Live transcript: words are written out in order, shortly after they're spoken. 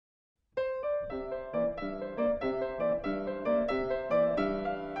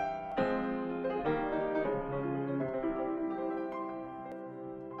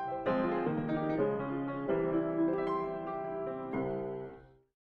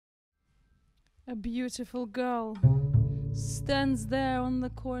A beautiful girl stands there on the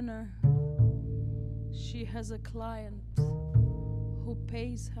corner. She has a client who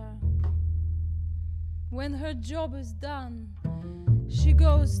pays her. When her job is done, she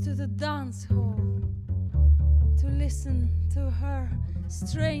goes to the dance hall to listen to her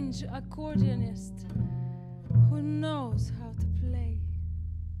strange accordionist who knows how to play.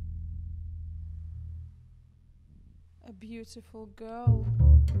 A beautiful girl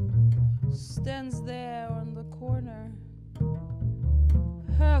stands there on the corner.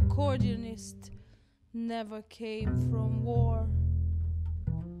 Her accordionist never came from war.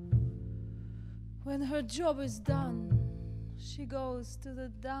 When her job is done, she goes to the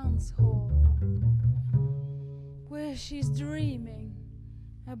dance hall where she's dreaming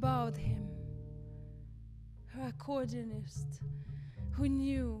about him, her accordionist who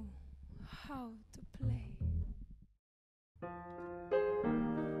knew how to play.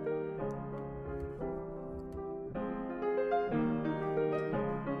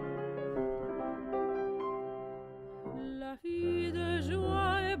 La fille de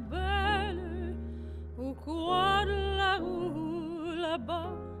joie est belle au coin de la roue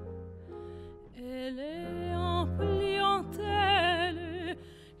là-bas. Elle est en clientèle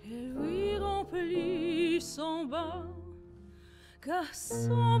et lui remplit son bas. Car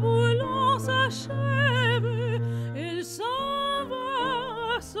son boulot s'achève, il s'en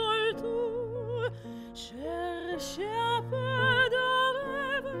va à son tour chercher un peu de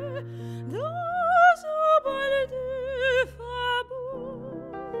rêve dans un bol du faubourg.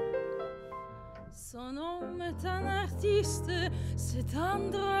 Son nom est un artiste, c'est un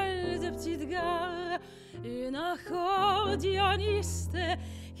drôle de petite gare, une accordioniste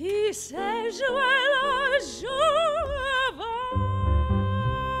qui sait jouer le jeu avant.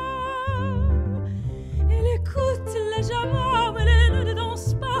 Elle écoute les jamons, mais elle ne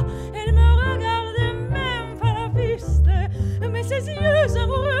danse pas. Elle me regarde même par la piste, mais ses yeux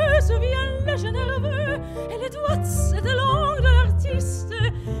amoureux souviennent le jeu nerveux et les doigts cette langue de l'artiste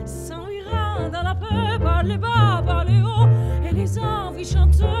s'envirent dans la peur par le bas, par le haut, et les envies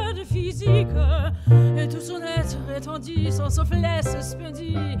chanteurs de physique. Et tout son être étendu, son soufflet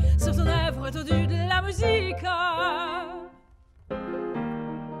suspendu sur son œuvre étendue de la musique.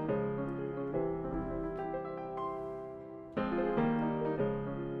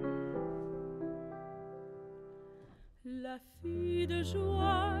 La fille de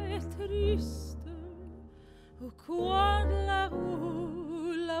joie est triste au coin de la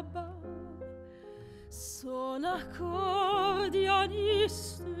roue là-bas. Son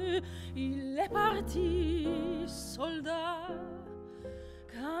accordioniste, il est parti soldat.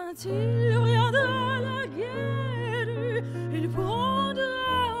 Quand il reviendra la guerre, il prendra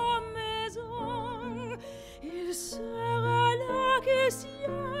en maison. Il sera la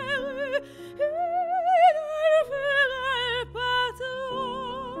caissière, il fera le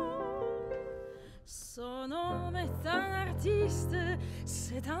patron. Son nom est un artiste,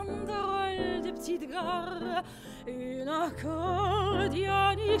 c'est un drôle de petite gare, une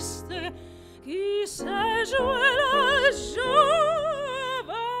accordioniste qui sait jouer le jeu.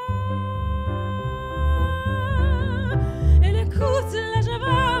 Elle écoute la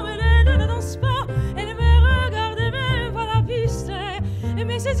java, mais elle ne danse pas. Elle me regarde même par la piste,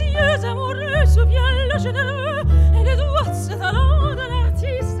 mais ses yeux amoureux souviennent le jeu nerveux et les doigts de ce talent de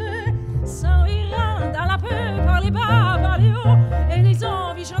l'artiste s'envirent dans la peur par les bas, par les hauts, et les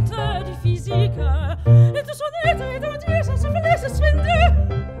envies chanteurs du physique. Et tout son être étendu, son soufflet suspendu.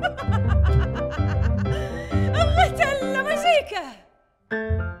 Arrêtez la musique!